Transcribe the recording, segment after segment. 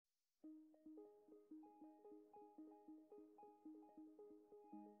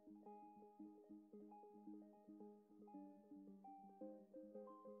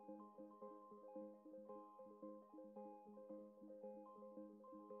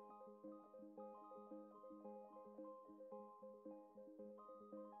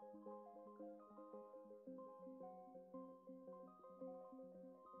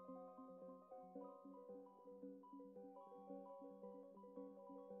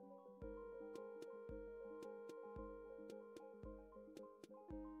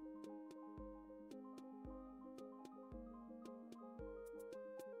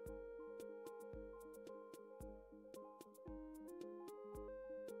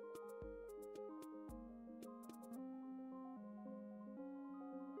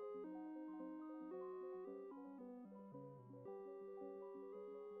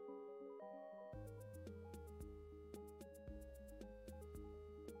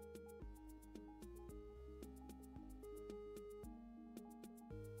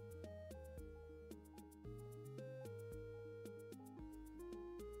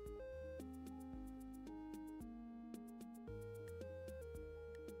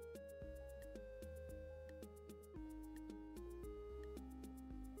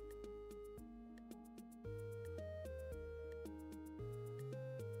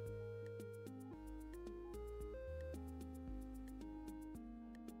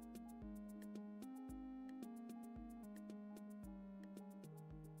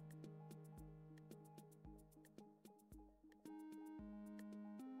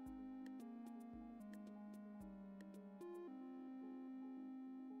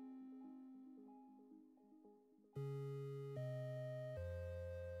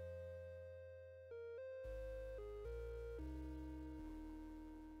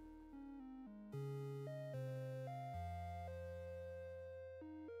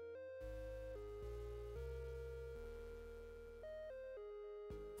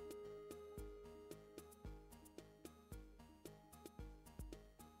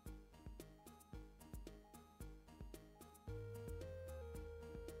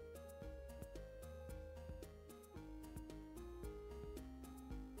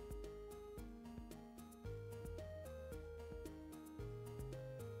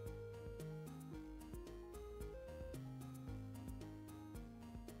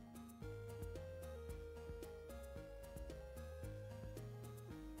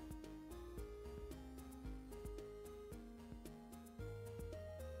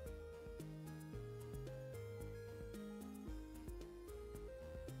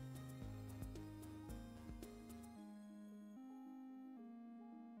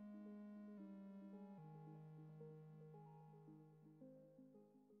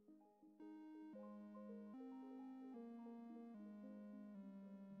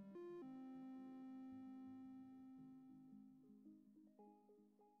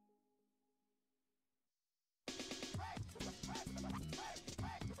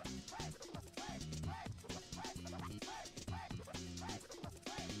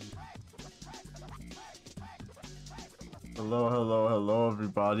Hello,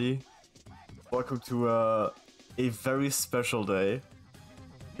 everybody. Welcome to a very special day.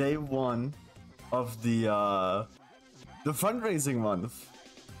 Day 1 of the fundraising month.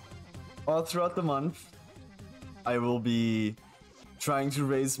 All throughout the month, I will be trying to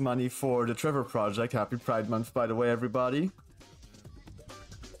raise money for the Trevor Project. Happy Pride Month, by the way, everybody.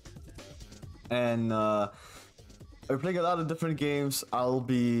 And we're playing a lot of different games. I'll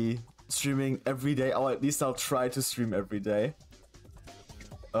be streaming every day, or at least I'll try to stream every day.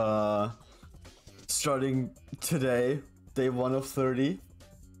 Starting today, day 1 of 30.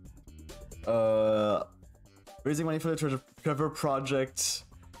 Raising money for the Trevor Project.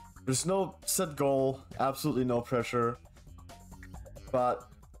 There's no set goal, absolutely no pressure. But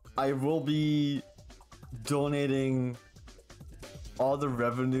I will be donating all the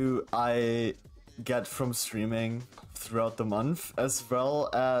revenue I get from streaming throughout the month, as well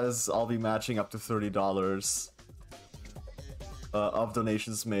as I'll be matching up to $30 of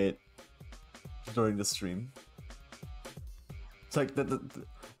donations made during the stream. It's like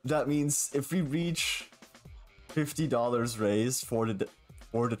that means if we reach $50 raised for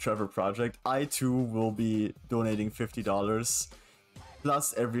the Trevor Project, I too will be donating $50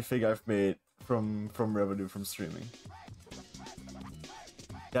 plus everything I've made from revenue from streaming.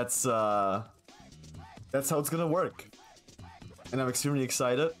 That's how it's gonna work, and I'm extremely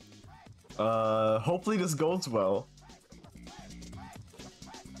excited. Hopefully this goes well.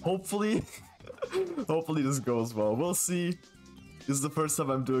 Hopefully this goes well. We'll see. This is the first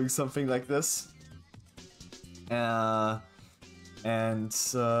time I'm doing something like this.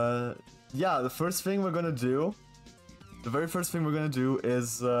 yeah, the first thing we're gonna do, the very first thing we're gonna do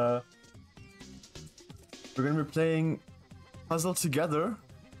is we're gonna be playing Puzzle Together,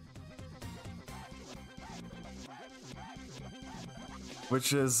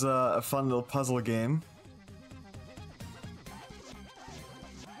 which is a fun little puzzle game.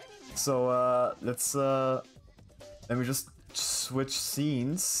 So let me just switch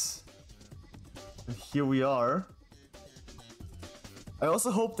scenes, and here we are. I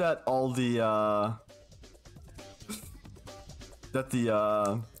also hope that all the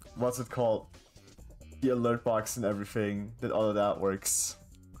what's it called, the alert box and everything, that all of that works.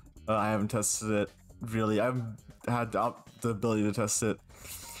 I haven't tested it really. I haven't had the ability to test it.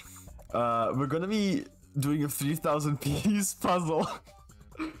 We're gonna be doing a 3,000 piece puzzle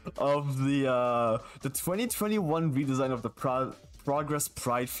of the 2021 redesign of the Progress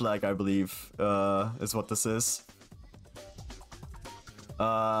Pride flag, I believe, is what this is.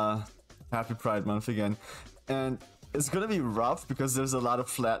 Happy Pride Month again. And it's gonna be rough because there's a lot of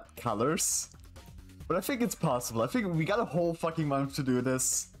flat colors. But I think it's possible. I think we got a whole fucking month to do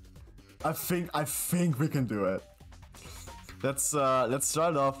this. I think we can do it. Let's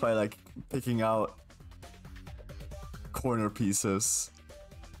start off by like picking out corner pieces.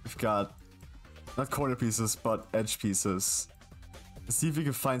 We've got not corner pieces, but edge pieces. Let's see if we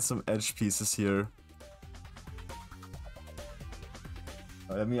can find some edge pieces here.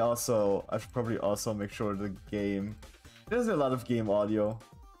 Let me also, I should probably also make sure the game, there's a lot of game audio,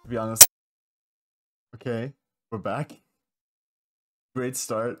 to be honest. Okay, we're back. Great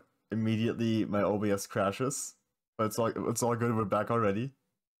start. Immediately my OBS crashes, but it's all good. We're back already.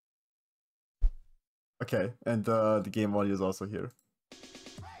 Okay, and the game audio is also here.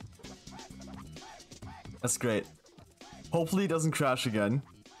 That's great. Hopefully it doesn't crash again.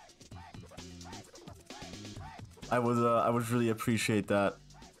 I would really appreciate that.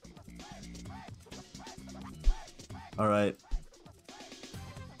 Alright.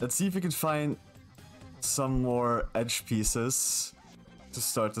 Let's see if we can find some more edge pieces to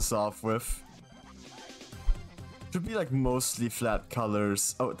start this off with. Should be like mostly flat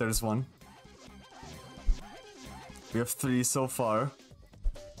colors. Oh, there's one. We have 3 so far.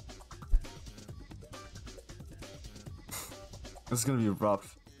 This is gonna be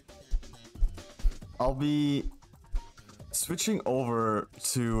rough. I'll be switching over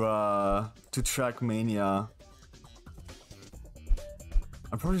to Trackmania.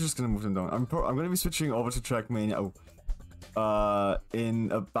 I'm probably just gonna move them down. I'm gonna be switching over to Trackmania in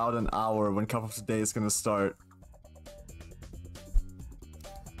about an hour when Cup of the Day is gonna start.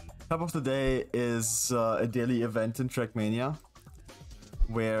 Cup of the Day is a daily event in Trackmania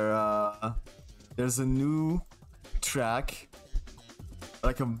where there's a new track,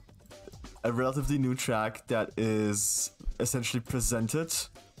 like a relatively new track that is essentially presented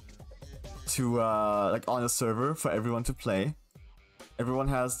to like on a server for everyone to play. Everyone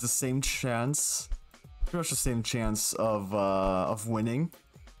has the same chance, pretty much the same chance of winning,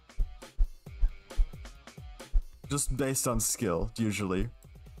 just based on skill usually,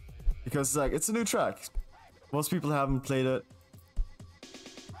 because like it's a new track. Most people haven't played it,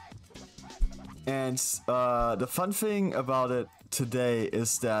 and the fun thing about it today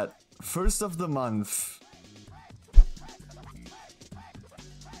is that first of the month,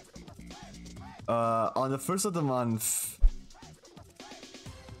 on the first of the month,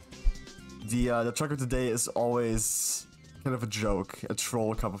 the track of the day is always kind of a joke, a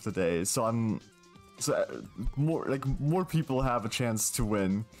troll Cup of the Day. So more people have a chance to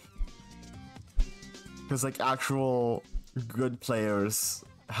win, because like actual good players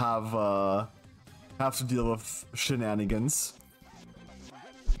have to deal with shenanigans.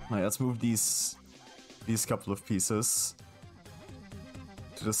 Alright, let's move these couple of pieces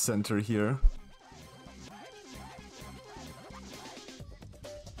to the center here.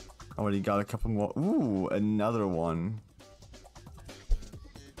 Already got a couple more. Ooh, another one.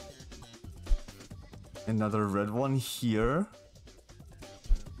 Another red one here.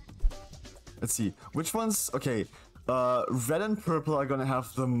 Let's see. Which ones? Okay. Red and purple are gonna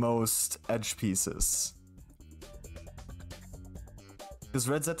have the most edge pieces. Because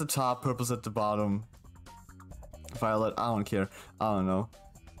red's at the top, purple's at the bottom. Violet, I don't care. I don't know.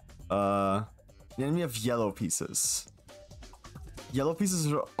 Then we have yellow pieces. Yellow pieces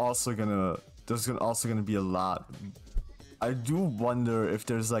are also gonna... There's also gonna be a lot. I do wonder if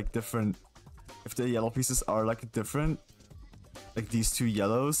there's like different... If the yellow pieces are like different. Like these two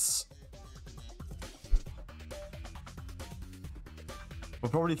yellows.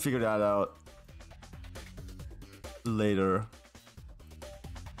 We'll probably figure that out later.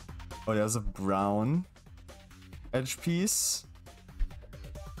 Oh, there's a brown edge piece.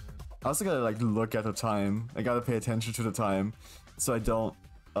 I also gotta like look at the time. I gotta pay attention to the time, so I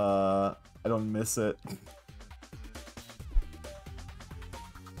don't miss it.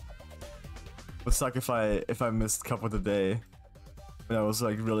 Would suck if I missed Cup of the Day, and I was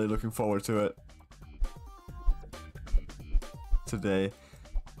like really looking forward to it today.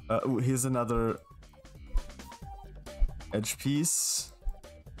 Ooh, here's another edge piece.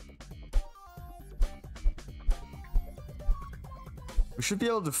 We should be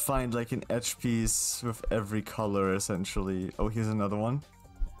able to find like an edge piece with every color essentially. Oh, here's another one.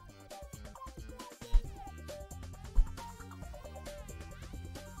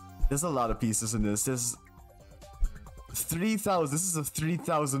 There's a lot of pieces in this. There's 3,000. This is a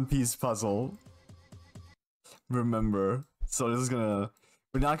 3,000 piece puzzle. Remember. So this is gonna...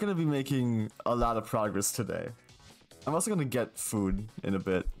 We're not gonna be making a lot of progress today. I'm also gonna get food in a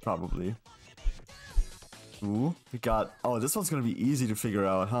bit, probably. Ooh, we got... Oh, this one's gonna be easy to figure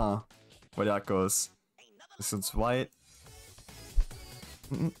out, huh? Where that goes. This one's white.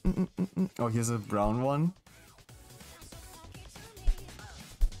 Oh, here's a brown one.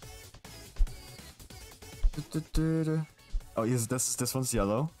 Oh, yes, this one's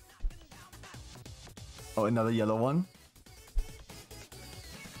yellow. Oh, another yellow one.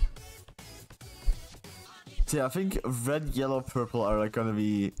 So yeah, I think red, yellow, purple are like gonna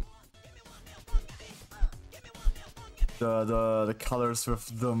be the colors with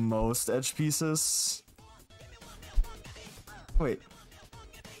the most edge pieces. Wait,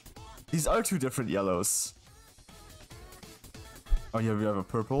 these are two different yellows. Oh yeah, we have a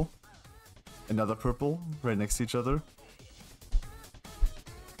purple. Another purple, right next to each other.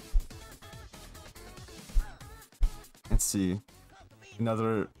 Let's see.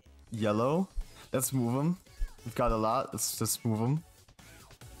 Another yellow. Let's move them. We've got a lot. Let's just move them.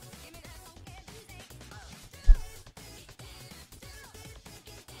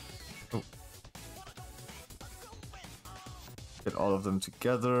 Oh. Get all of them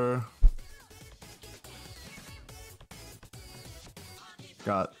together.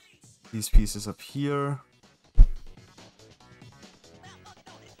 Got these pieces up here.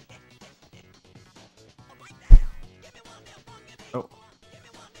 Oh.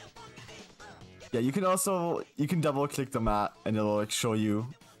 Yeah, you can double click the map and it'll like show you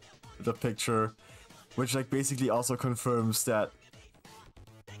the picture, which like basically also confirms that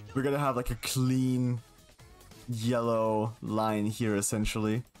we're gonna have like a clean yellow line here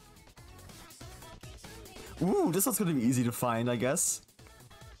essentially. Ooh, this one's gonna be easy to find, I guess.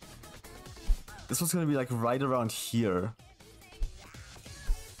 This one's gonna be like right around here.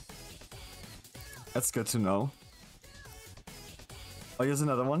 That's good to know. Oh, here's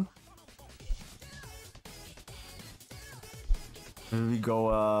another one. Maybe we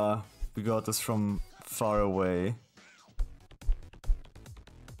go at this from far away.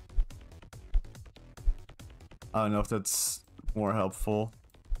 I don't know if that's more helpful.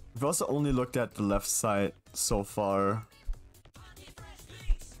 We've also only looked at the left side so far.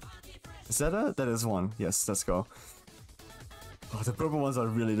 Is that a? That is one. Yes, let's go. Oh, the purple ones are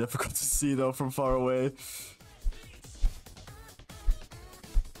really difficult to see though from far away.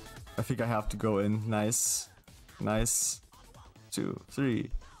 I think I have to go in. Nice. Nice. 2,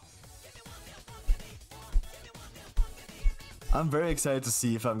 3. I'm very excited to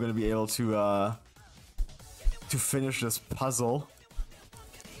see if I'm gonna be able to finish this puzzle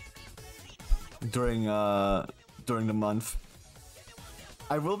during the month.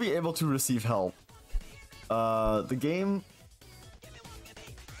 I will be able to receive help. The game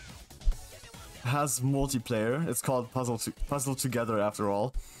has multiplayer. It's called Puzzle Together after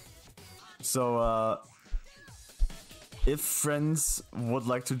all. So if friends would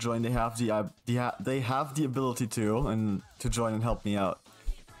like to join, they have the ability to join and help me out.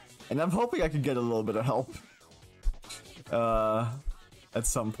 And I'm hoping I can get a little bit of help at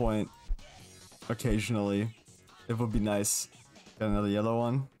some point, occasionally. It would be nice. Got another yellow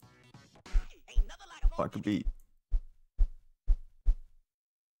one. Fuck a beat.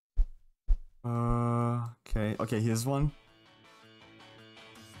 Okay. Okay, here's one.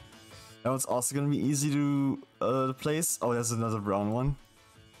 That one's also gonna be easy to place. Oh, there's another brown one.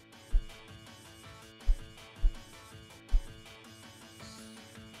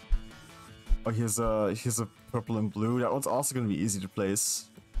 Oh, here's a purple and blue. That one's also gonna be easy to place.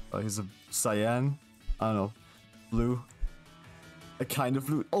 Here's a cyan. I don't know, blue. A kind of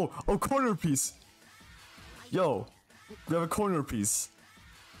blue. Oh, corner piece. Yo, we have a corner piece.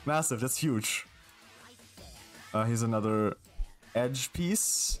 Massive. That's huge. Here's another edge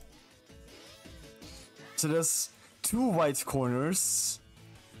piece. So there's 2 white corners,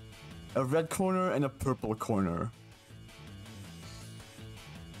 a red corner, and a purple corner.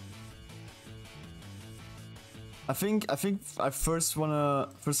 I think I first wanna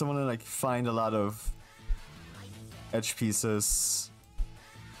like find a lot of edge pieces,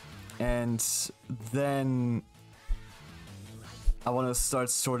 and then I wanna start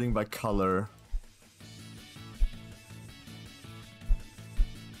sorting by color.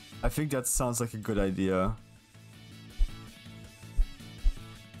 I think that sounds like a good idea.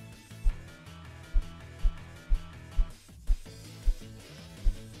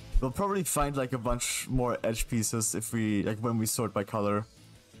 We'll probably find like a bunch more edge pieces if we like when we sort by color.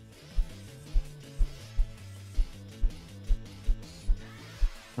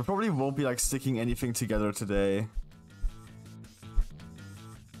 We probably won't be like sticking anything together today.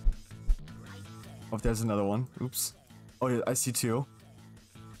 Oh, there's another one. Oops. Oh yeah, I see two.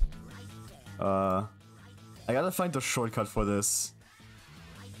 I gotta find the shortcut for this.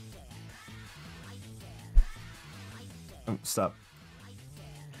 Oh, stop.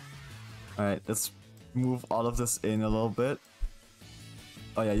 Alright, let's move all of this in a little bit.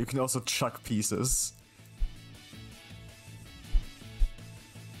 Oh yeah, you can also chuck pieces.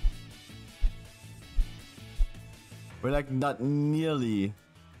 We're like not nearly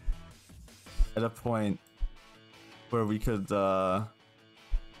at a point where we could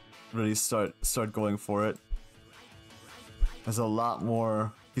really start going for it. There's a lot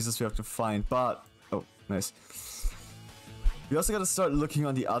more pieces we have to find, but oh, nice. We also gotta start looking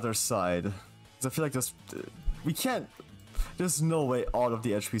on the other side, because I feel like we can't. There's no way all of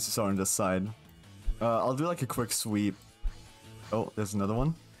the edge pieces are on this side. I'll do like a quick sweep. Oh, there's another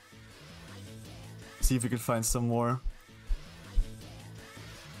one. See if we can find some more.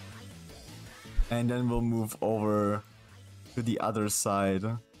 And then we'll move over to the other side.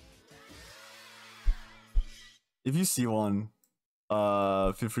 If you see one,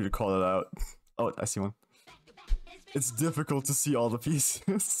 feel free to call it out. Oh, I see one. It's difficult to see all the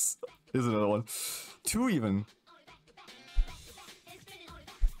pieces. Here's another one. Two even.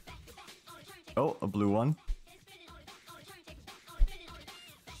 Oh, a blue one.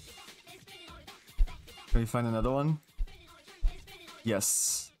 Can we find another one?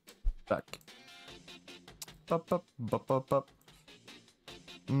 Yes. Back. Bup, bup, bup, bup, bup.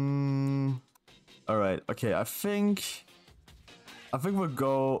 Alright, okay, I think we'll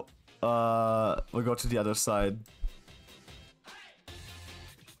go to the other side.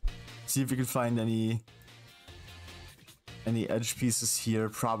 See if we can find any edge pieces here.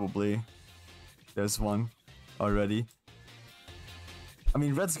 Probably. There's one already. I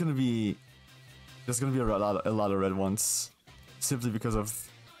mean, there's gonna be a lot of red ones, simply because of.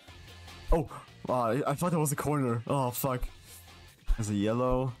 Oh, I thought that was a corner. Oh fuck. There's a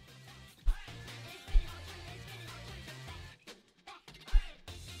yellow.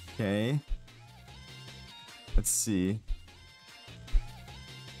 Okay. Let's see.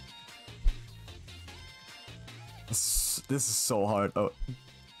 This is so hard. Oh.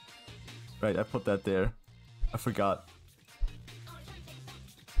 Right, I put that there. I forgot.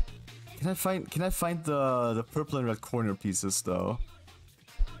 Can I find the purple and red corner pieces though?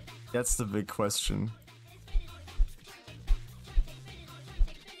 That's the big question.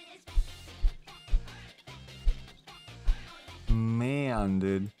 Man,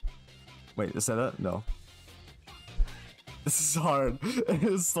 dude. Wait, is that it? No. This is hard. It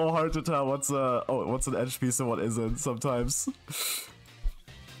is so hard to tell what's an edge piece and what isn't sometimes.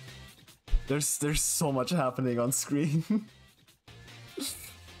 There's so much happening on screen.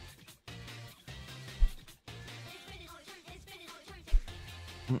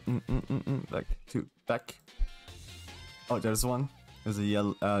 Back to back. Oh, there's one. There's a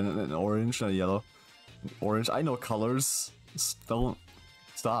yellow, an orange, and a yellow. Orange. I know colors. Don't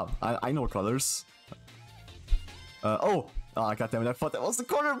stop. I know colors. Oh, goddammit! I thought that was the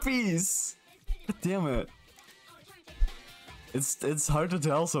corner piece. God damn it! It's hard to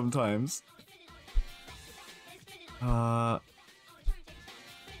tell sometimes. No.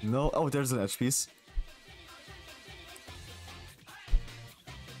 Oh, there's an edge piece.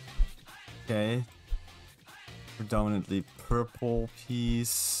 Okay. Predominantly purple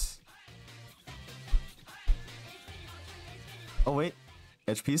piece. Oh wait,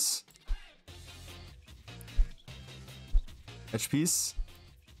 edge piece. Edge piece.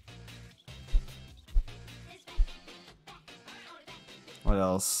 What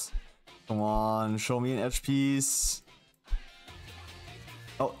else? Come on, show me an edge piece.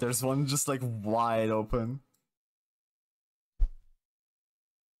 Oh, there's one just like wide open.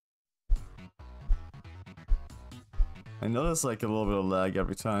 I notice like a little bit of lag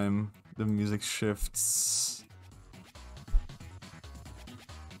every time the music shifts.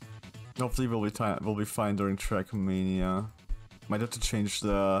 Hopefully we'll be fine during Trackmania. Might have to change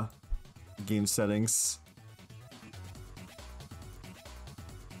the game settings.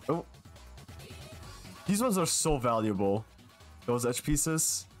 These ones are so valuable. Those edge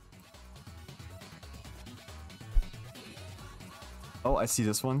pieces. Oh, I see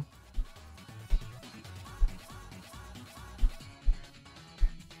this one.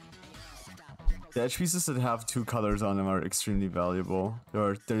 The edge pieces that have two colors on them are extremely valuable.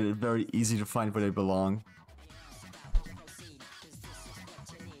 They're very easy to find where they belong.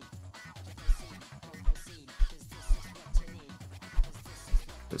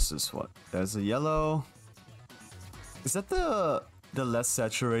 This is what? There's a yellow. Is that the less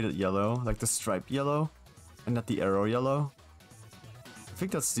saturated yellow? Like the striped yellow? And not the arrow yellow? I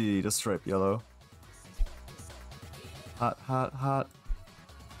think that's the striped yellow. Hot, hot, hot.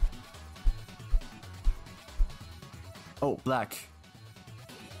 Oh, black.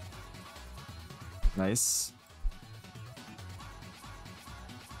 Nice.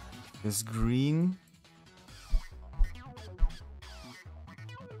 There's green.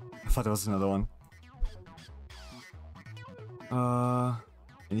 I thought there was another one.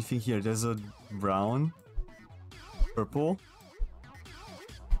 Anything here? There's a brown. Purple.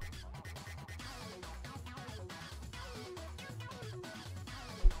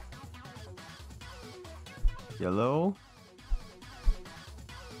 Yellow.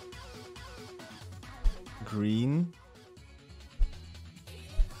 Green.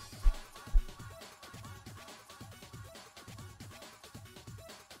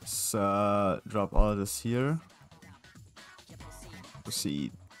 Let's drop all of this here.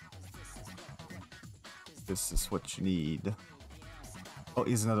 Proceed. This is what you need. Oh,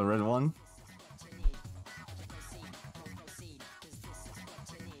 here's another red one.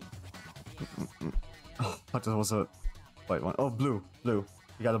 Oh, I thought there was a white one. Oh, blue. Blue.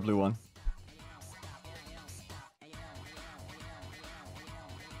 You got a blue one.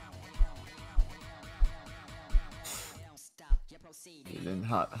 And then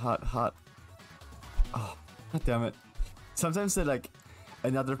hot, hot, hot. Oh, god damn it. Sometimes they like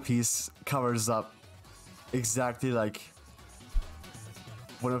another piece covers up exactly like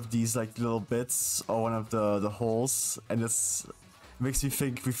one of these like little bits or one of the holes, and it makes me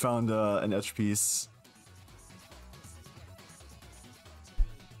think we found an edge piece.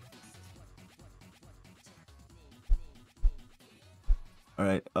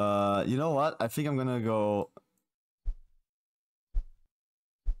 Alright, you know what? I think I'm gonna go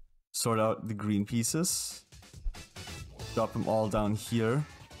sort out the green pieces. Drop them all down here.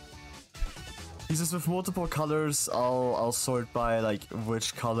 Pieces with multiple colors, I'll sort by like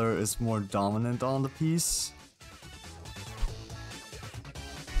which color is more dominant on the piece.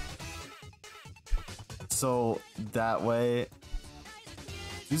 So that way,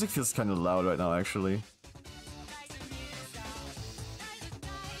 music feels kind of loud right now actually.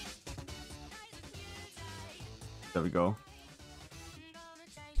 There we go.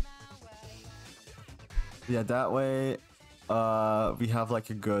 Yeah, that way we have like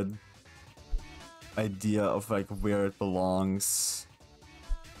a good idea of like where it belongs.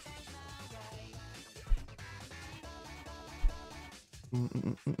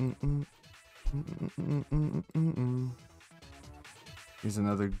 Here's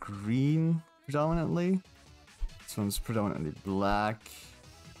another green predominantly. This one's predominantly black.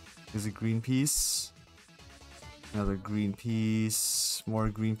 Here's a green piece. Another green piece. More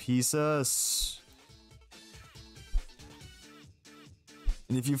green pieces.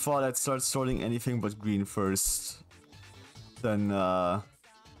 And if you thought I'd start sorting anything but green first, then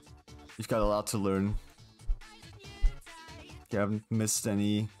you've got a lot to learn. Okay, I haven't missed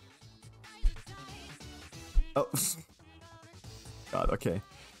any. Oh, God, okay.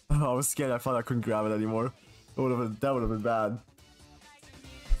 Oh, I was scared. I thought I couldn't grab it anymore. That would have been bad.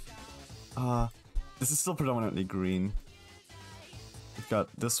 This is still predominantly green. We've got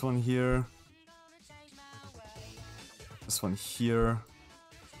this one here. This one here.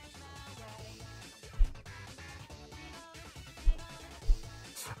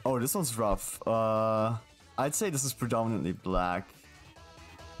 Oh, this one's rough. I'd say this is predominantly black.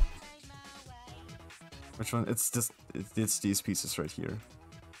 Which one? It's just it's these pieces right here.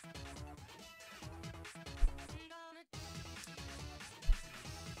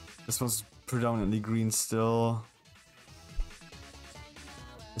 This one's predominantly green still.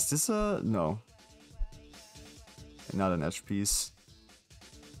 Is this a no? Not an edge piece.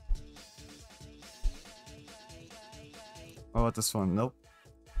 How about this one? Nope.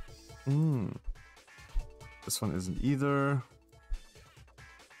 This one isn't either.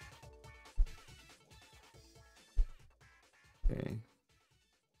 Okay.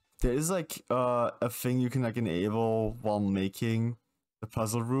 There is like a thing you can like enable while making the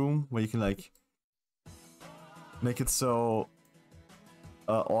puzzle room where you can like make it so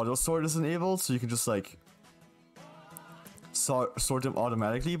auto sort is enabled, so you can just like sort them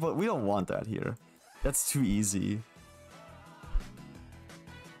automatically, but we don't want that here. That's too easy.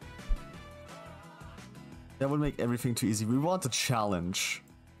 That would make everything too easy. We want a challenge.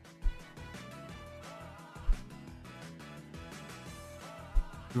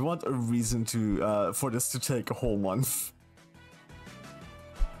 We want a reason to for this to take a whole month.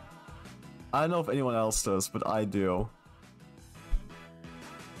 I don't know if anyone else does, but I do.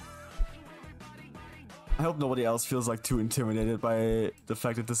 I hope nobody else feels like too intimidated by the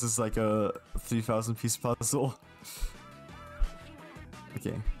fact that this is like a 3,000 piece puzzle.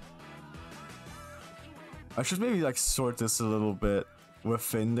 Okay. I should maybe like sort this a little bit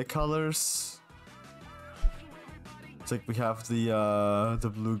within the colors. It's like we have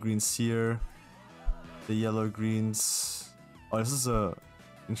the blue greens here, the yellow greens. Oh, this is a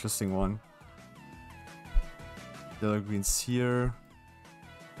interesting one. Yellow greens here.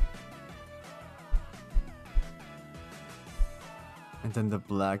 And then the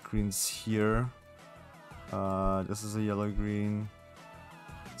black greens here. This is a yellow green.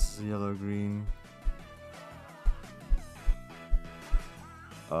 This is a yellow green.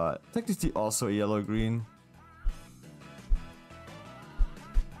 Technically also a yellow green.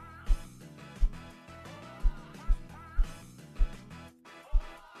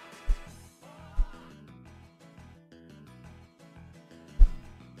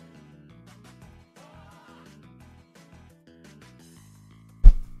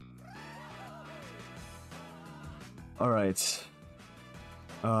 Alright.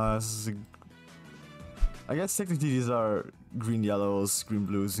 This is a... I guess technically these are green yellows, green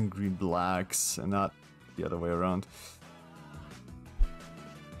blues, and green blacks, and not the other way around.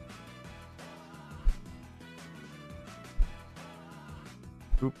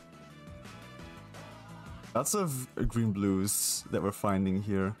 Oop. Lots of green blues that we're finding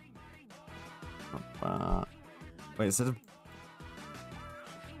here. Wait, is that a...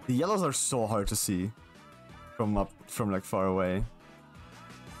 The yellows are so hard to see from like far away.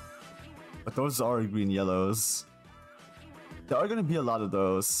 But those are green yellows. There are gonna be a lot of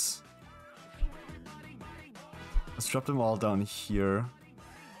those. Let's drop them all down here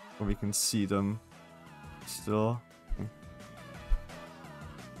where we can see them still. Okay.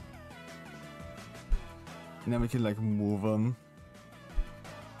 And then we can like move them.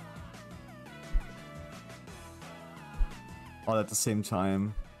 All at the same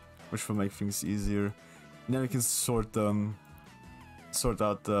time, which will make things easier. And then we can sort them, sort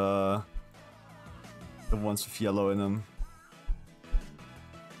out the ones with yellow in them.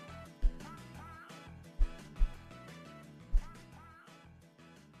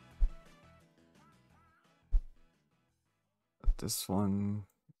 This one,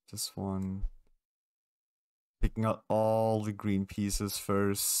 this one. Picking out all the green pieces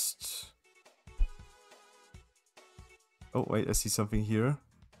first. Oh wait, I see something here.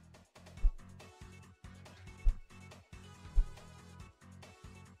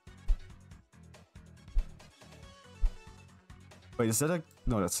 Wait, is that a...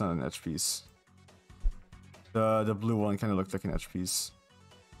 No, that's not an edge piece. The blue one kind of looked like an edge piece.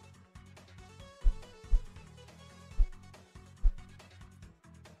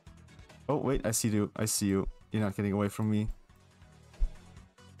 Oh wait, I see you. I see you. You're not getting away from me.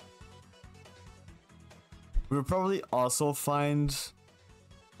 We'll probably also find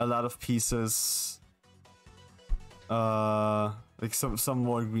a lot of pieces. Like some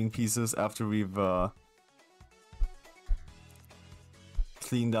more green pieces after we've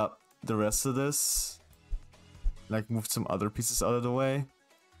cleaned up the rest of this. Like moved some other pieces out of the way.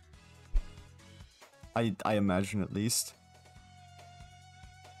 I imagine at least.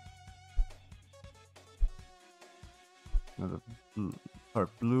 Another part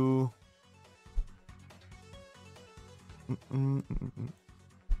blue.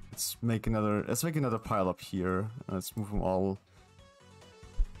 Let's make another pile up here. Let's move them all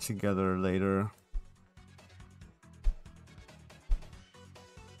together later.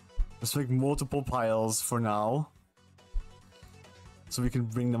 Let's make multiple piles for now, so we can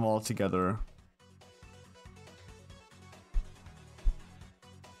bring them all together.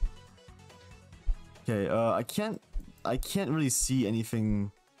 Okay, I can't really see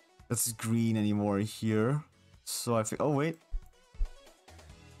anything that's green anymore here. So I think, oh wait.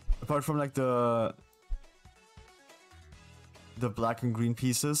 Apart from like the black and green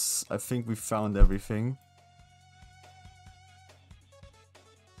pieces, I think we found everything.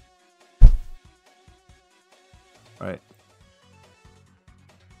 All right.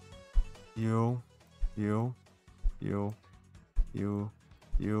 You.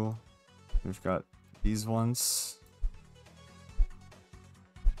 We've got these ones.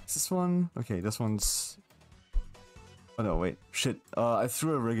 Is this one? Okay, this one's... Oh no, wait. Shit. I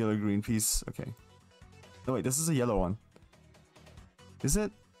threw a regular green piece. Okay. No, wait, this is a yellow one. Is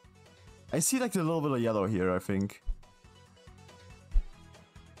it? I see like a little bit of yellow here, I think.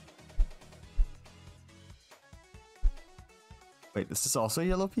 Wait, is this also a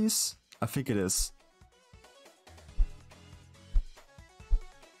yellow piece? I think it is.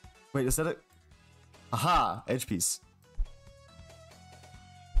 Wait, is that it? Aha! Edge piece.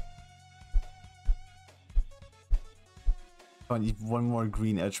 I need one more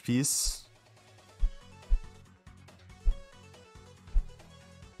green edge piece.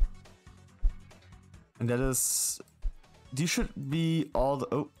 And that is... These should be all the...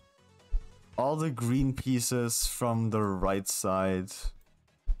 Oh! All the green pieces from the right side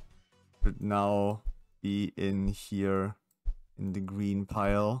should now be in here in the green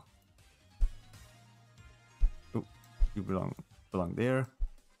pile. Oh, you belong there.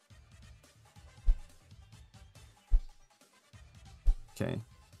 Okay.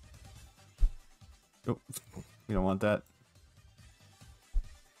 Oh, we don't want that.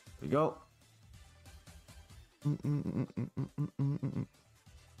 There we go.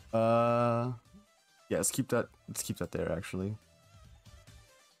 Yeah, let's keep that there actually.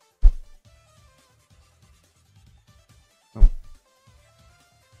 Oh.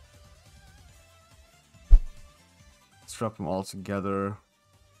 Let's drop them all together.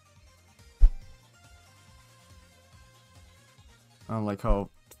 I don't like how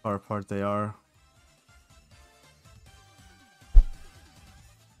far apart they are.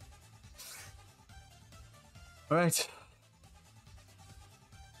 Alright.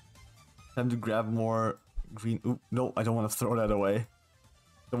 Time to grab more green. Oop, no, I don't want to throw that away.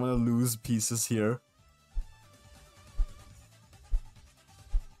 Don't want to lose pieces here.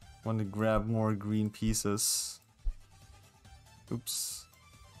 Want to grab more green pieces. Oops.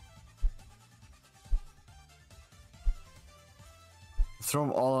 Throw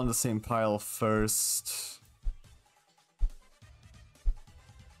them all on the same pile first.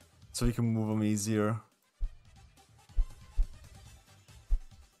 So we can move them easier.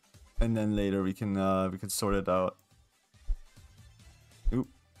 And then later we can sort it out. Oop.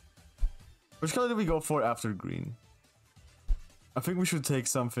 Which color do we go for after green? I think we should take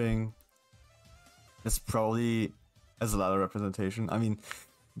something that's probably as a ladder representation. I mean,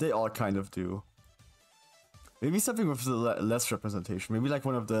 they all kind of do. Maybe something with less representation. Maybe like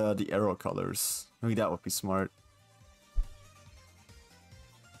one of the arrow colors. Maybe that would be smart.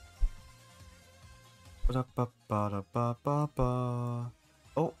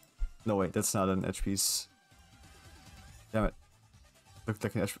 Oh. No, wait, that's not an edge piece. Damn it. Looked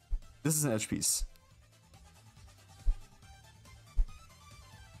like an edge. This is an edge piece.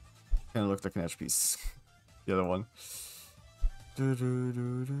 Kinda looked like an edge piece. The other one.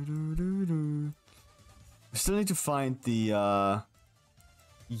 I still need to find the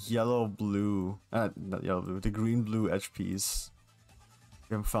yellow-blue. Not yellow-blue, the green-blue edge piece.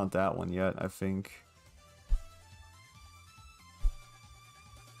 We haven't found that one yet, I think.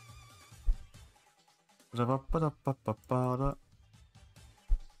 Is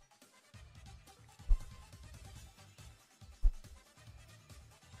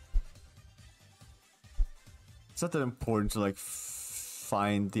not that important to like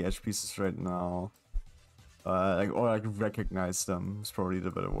find the edge pieces right now. Or like recognize them is probably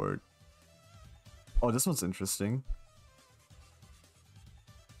the better word. Oh, this one's interesting.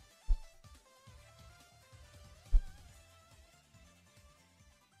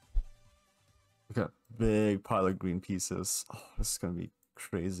 Look at big pile of green pieces. Oh, this is gonna be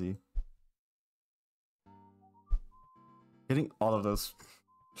crazy. Getting all of those,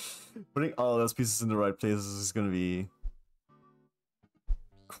 putting all of those pieces in the right places is gonna be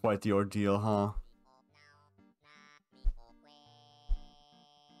quite the ordeal, huh?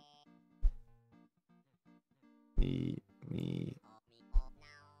 Me.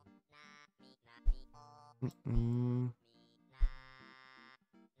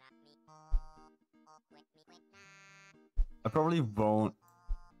 I probably won't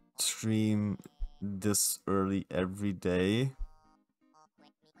stream this early every day.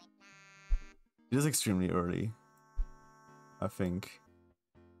 It is extremely early, I think.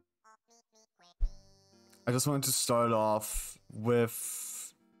 I just wanted to start off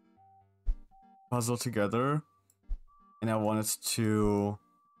with Puzzle Together, and I wanted to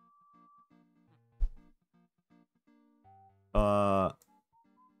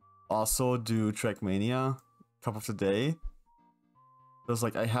also do Trackmania, Cup of the Day. It was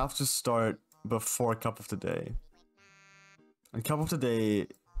like I have to start before Cup of the Day, and Cup of the Day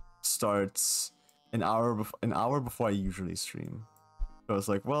starts an hour before I usually stream. So I was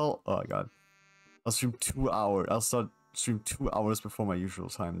like, well, oh my god. I'll stream 2 hours. I'll start stream 2 hours before my usual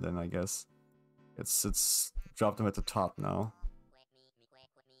time then, I guess. It's dropped them at the top now.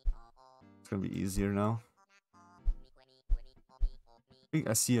 It's gonna be easier now. I think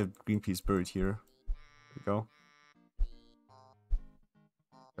I see a green piece buried here. There we go.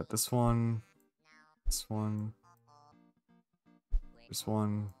 Got this one. This one. This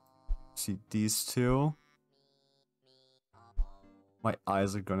one. See these two. My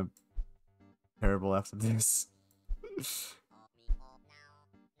eyes are gonna be terrible after this.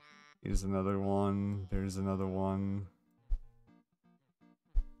 Here's another one. There's another one.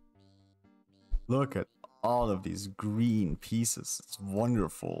 Look at all of these green pieces. It's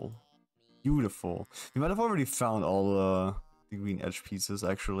wonderful. Beautiful. We might have already found all the green edge pieces,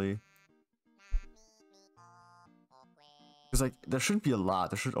 actually. Because like there shouldn't be a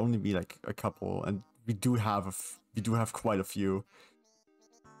lot. There should only be like a couple, and we do have quite a few.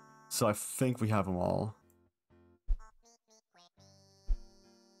 So I think we have them all.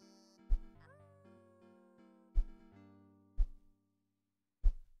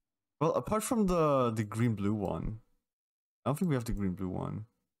 Well, apart from the green blue one, I don't think we have the green blue one.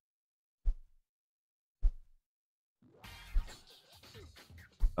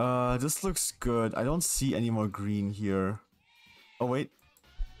 This looks good. I don't see any more green here. Oh wait.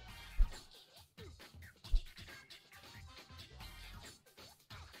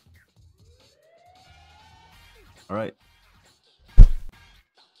 All right.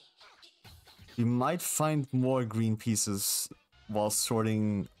 We might find more green pieces while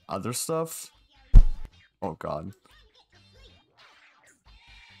sorting other stuff. Oh god.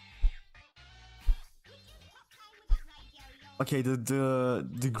 Okay,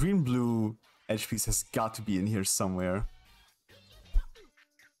 the green blue edge piece has got to be in here somewhere.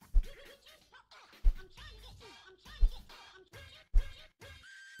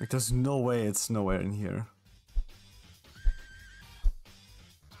 Like there's no way it's nowhere in here.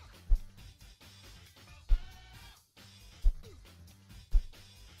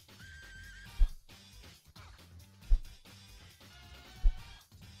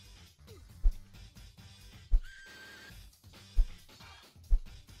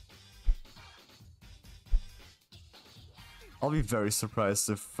 I'll be very surprised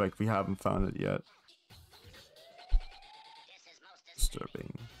if like we haven't found it yet.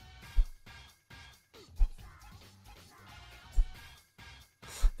 Disturbing.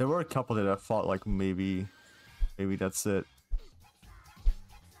 There were a couple that I thought like maybe that's it.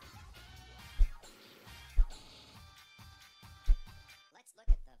 Let's look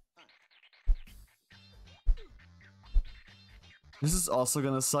at the fun. This is also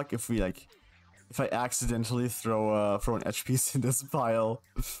gonna suck if we like if I accidentally throw an edge piece in this pile.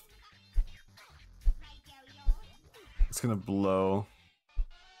 It's gonna blow.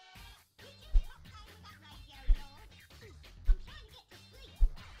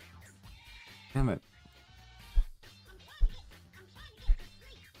 Damn it.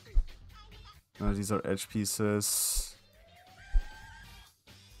 No, these are edge pieces.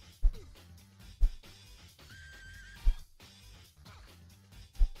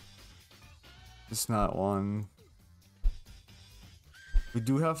 It's not one. We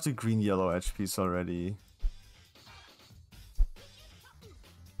do have the green yellow edge piece already.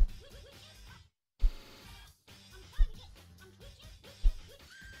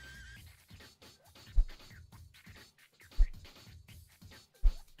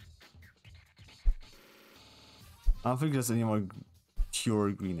 I don't think there's any more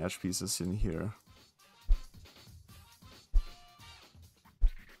pure green edge pieces in here.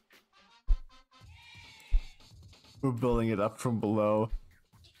 We're building it up from below.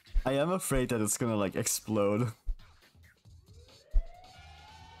 I am afraid that it's gonna like explode.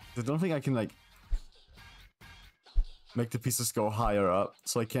 I don't think I can like make the pieces go higher up,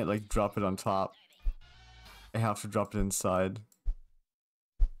 so I can't like drop it on top. I have to drop it inside.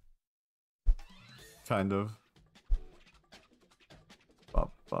 Kind of.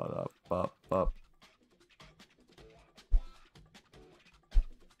 Bop, bop, bop, bop.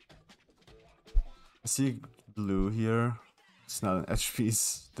 I see blue here. It's not an edge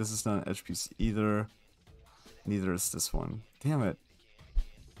piece. This is not an edge piece either. Neither is this one. Damn it.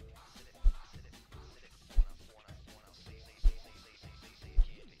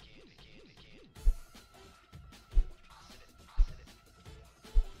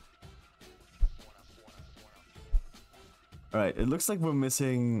 Alright, it looks like we're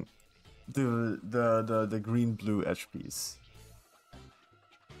missing the green blue edge piece.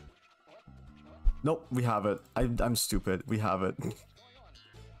 Nope, we have it. I'm stupid. We have it.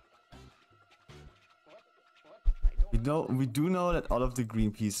 We do know that all of the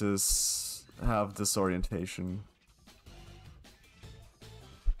green pieces have disorientation.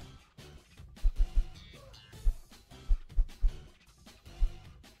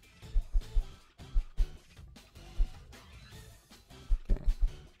 Okay.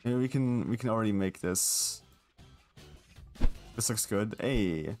 Maybe we can already make this. This looks good.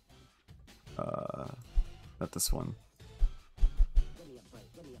 Hey. Not this one.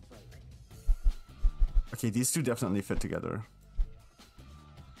 Okay, these two definitely fit together.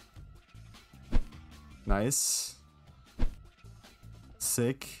 Nice.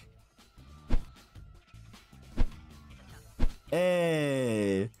 Sick.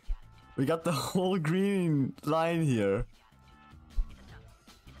 Hey! We got the whole green line here.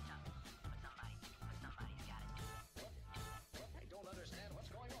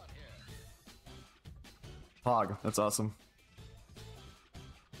 Hog, that's awesome.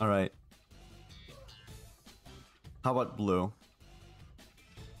 Alright. How about blue?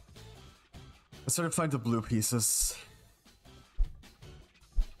 Let's sort of find the blue pieces.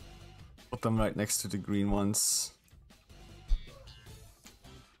 Put them right next to the green ones.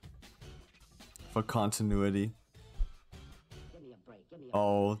 For continuity.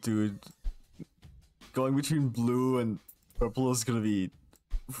 Oh, dude. Going between blue and purple is gonna be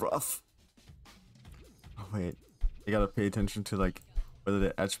rough. Oh, wait. I gotta pay attention to, like, whether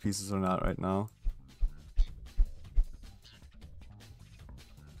they're edge pieces or not right now.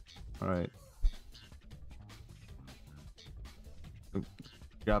 Alright.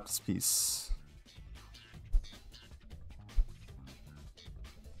 Grab this piece.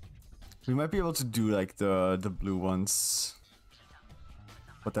 We might be able to do like the blue ones.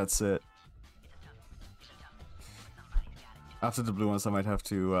 But that's it. After the blue ones I might have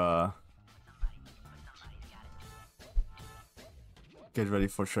to get ready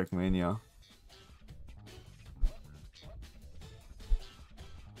for Shrekmania.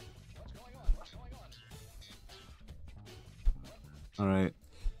 Alright.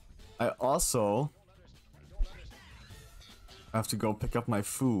 I also have to go pick up my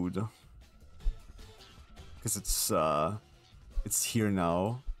food. Because it's here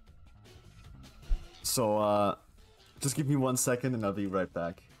now. So just give me 1 second and I'll be right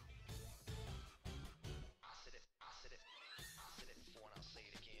back.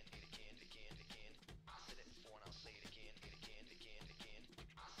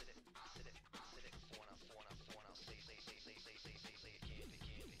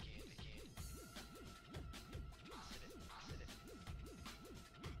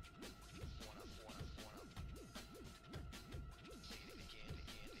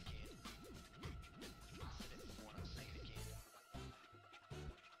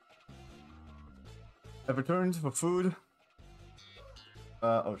 I've returned for food.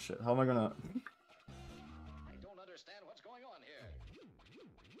 Oh shit, how am I gonna... I don't understand what's going on here.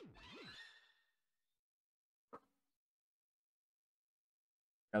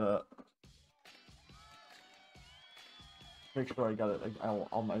 Gotta... make sure I got it, like,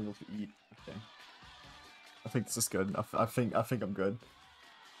 I'm able to eat. Okay. I think this is good. I think I'm good.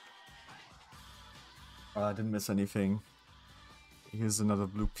 I didn't miss anything. Here's another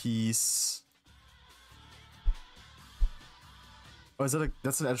blue piece. Oh, is that a...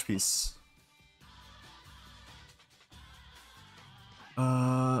 that's an edge piece.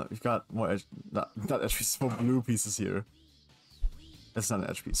 We've got more edge... not edge pieces, more blue pieces here. That's not an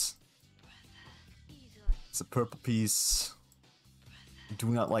edge piece. It's a purple piece. I do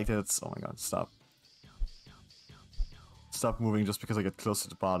not like it. Oh my god, stop. Stop moving just because I get close to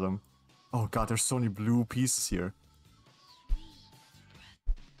the bottom. Oh god, there's so many blue pieces here.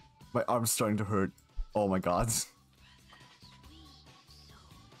 My arm's starting to hurt. Oh my god.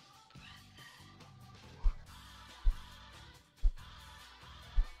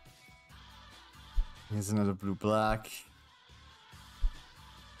 Here's another blue black.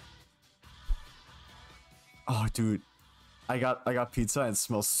 Oh dude. I got pizza and it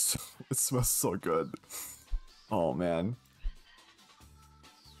smells so good. Oh man.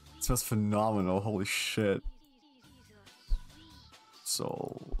 It smells phenomenal, holy shit.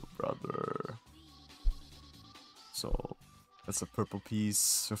 So, brother. So, that's a purple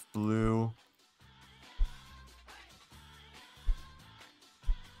piece with blue.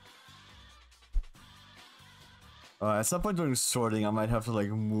 At some point during sorting, I might have to like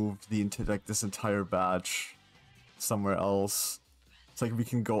move the this entire batch somewhere else. It's like we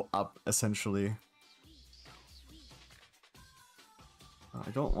can go up essentially. I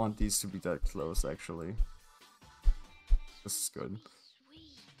don't want these to be that close actually. This is good.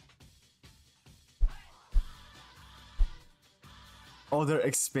 Oh, they're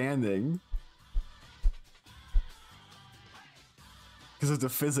expanding. because of the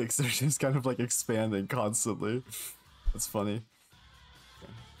physics, they're just kind of like expanding constantly. That's funny.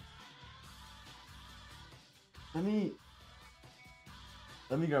 Okay.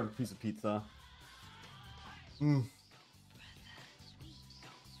 Let me grab a piece of pizza.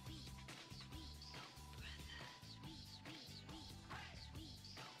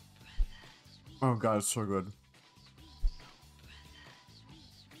 Oh god, it's so good.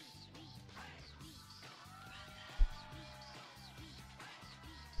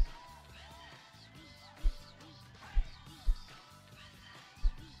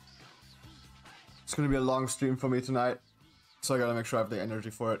 It's gonna be a long stream for me tonight, so I gotta make sure I have the energy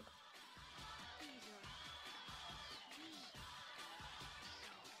for it.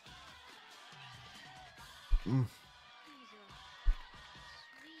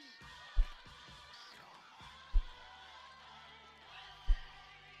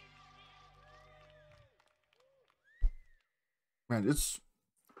 Man,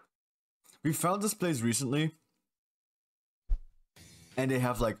 we found this place recently, and they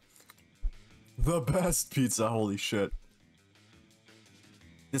have like the best pizza. Holy shit!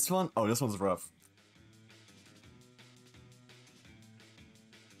 This one, oh, this one's rough.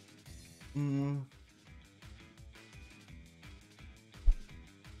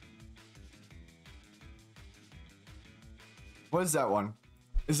 What is that one?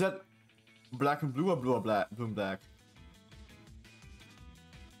 Is that black and blue or blue or black? Blue and black.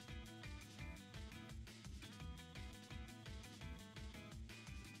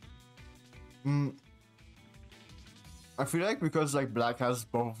 I feel like because like black has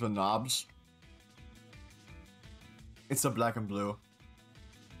both of the knobs, it's a black and blue.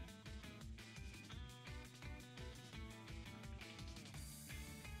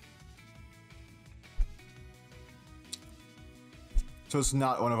 So it's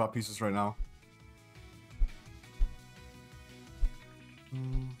not one of our pieces right now.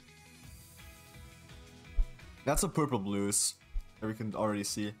 That's a purple blues that we can already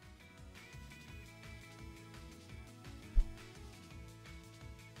see.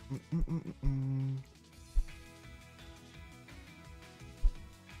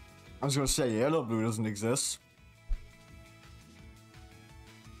 I was gonna say yellow blue doesn't exist.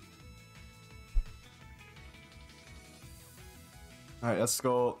 Alright, let's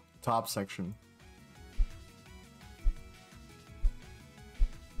go top section.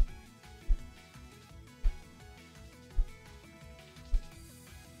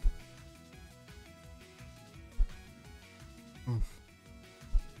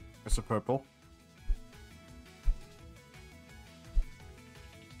 It's a purple.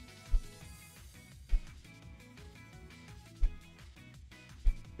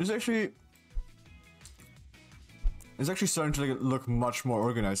 It's actually starting to look much more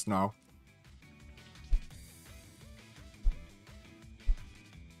organized now.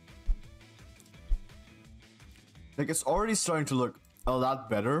 Like it's already starting to look a lot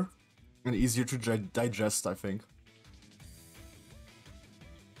better and easier to digest, I think.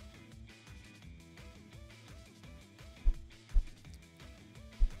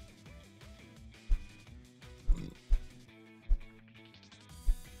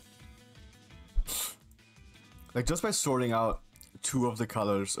 Like just by sorting out two of the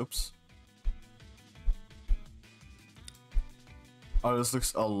colors, oops. Oh, this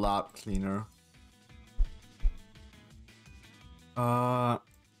looks a lot cleaner.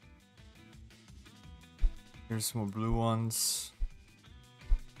 Here's some more blue ones.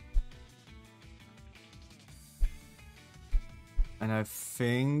 And I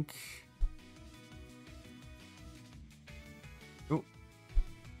think... Oh.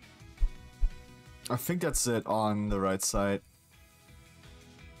 I think that's it on the right side.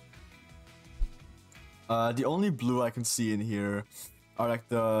 The only blue I can see in here are like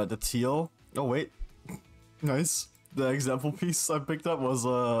the teal. Oh wait. Nice. The example piece I picked up was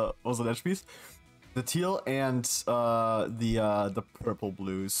an edge piece. The teal and the purple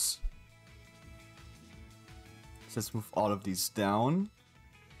blues. So let's move all of these down.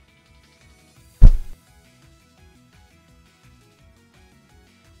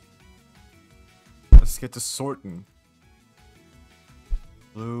 Let's get to sorting.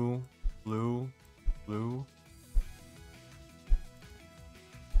 Blue, blue, blue.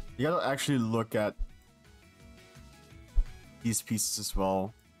 You gotta actually look at these pieces as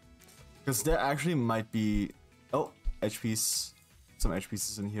well. Because there actually might be... Oh, edge piece. Some edge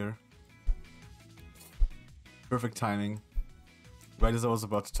pieces in here. Perfect timing. Right as I was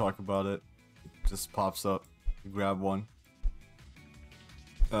about to talk about it, it just pops up. You grab one.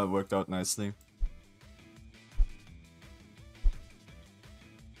 Worked out nicely.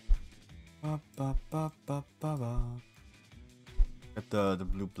 Ba, ba, ba, ba, ba, ba. Get the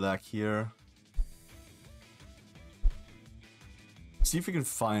blue-black here. See if we can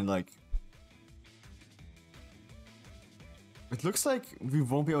find, like... It looks like we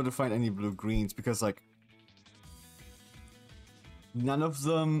won't be able to find any blue-greens because, like... None of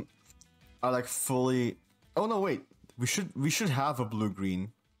them are, like, fully... Oh, no, wait. We should have a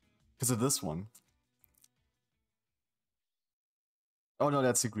blue-green because of this one. Oh, no,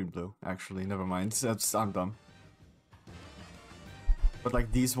 that's a green-blue, actually. Never mind. I'm dumb. But,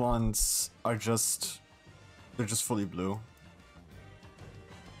 like, these ones are just... They're just fully blue.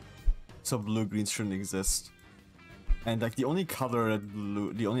 So blue-greens shouldn't exist. And, like, the only color that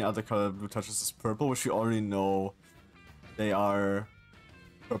blue... The only other color that blue touches is purple, which we already know they are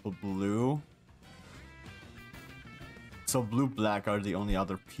purple-blue. So blue-black are the only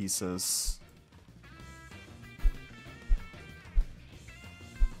other pieces.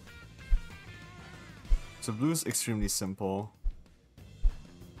 So blue is extremely simple.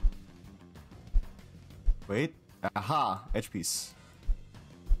 Wait. Aha! Edge piece.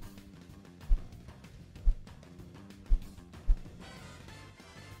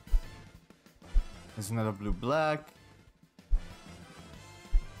 There's another blue-black.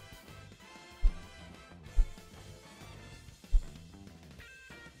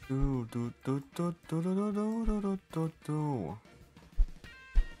 Do do do do do do do do do do.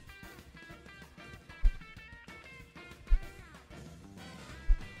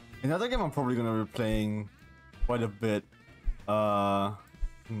 Another game I'm probably gonna be playing quite a bit now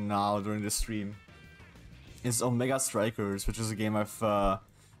during the stream is Omega Strikers, which is a game I've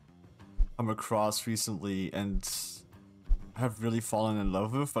come across recently and have really fallen in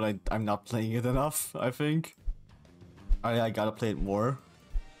love with, but I'm not playing it enough, I think. I gotta play it more.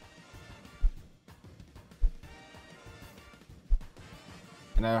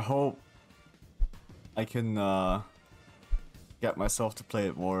 And I hope I can get myself to play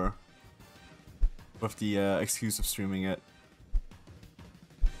it more with the excuse of streaming it.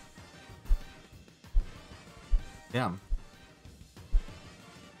 Damn.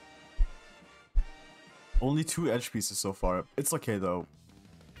 Only 2 edge pieces so far. It's okay though.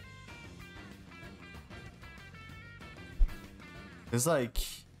 There's like...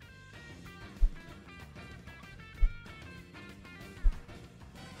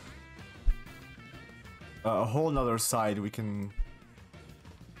 a whole nother side we can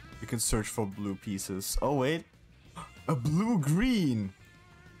search for blue pieces. Oh wait, a blue-green.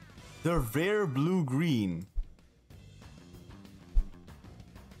 They're rare blue-green.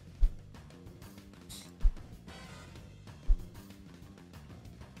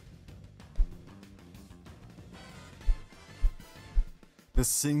 The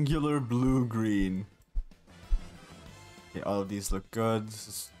singular blue-green. Okay, all of these look good.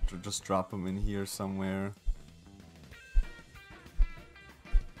 Just drop them in here somewhere.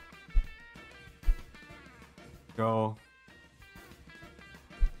 Go.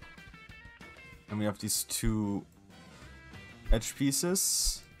 And we have these 2 edge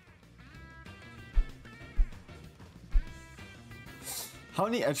pieces. How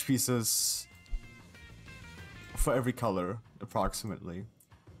many edge pieces for every color, approximately?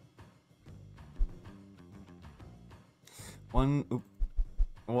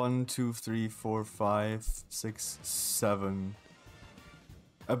 1, 2, 3, 4, 5, 6, 7.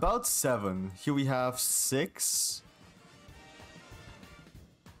 About 7. Here we have 6.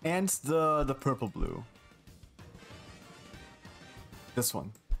 And the purple blue. This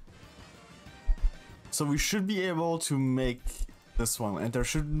one. So we should be able to make this one, and there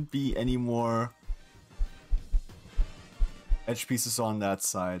shouldn't be any more edge pieces on that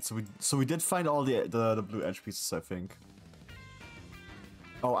side. So we did find all the blue edge pieces, I think.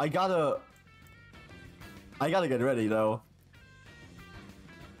 Oh, I gotta get ready though.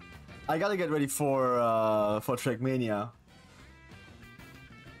 I gotta get ready for Trackmania.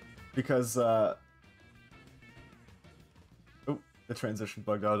 Because oh, the transition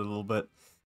bugged out a little bit.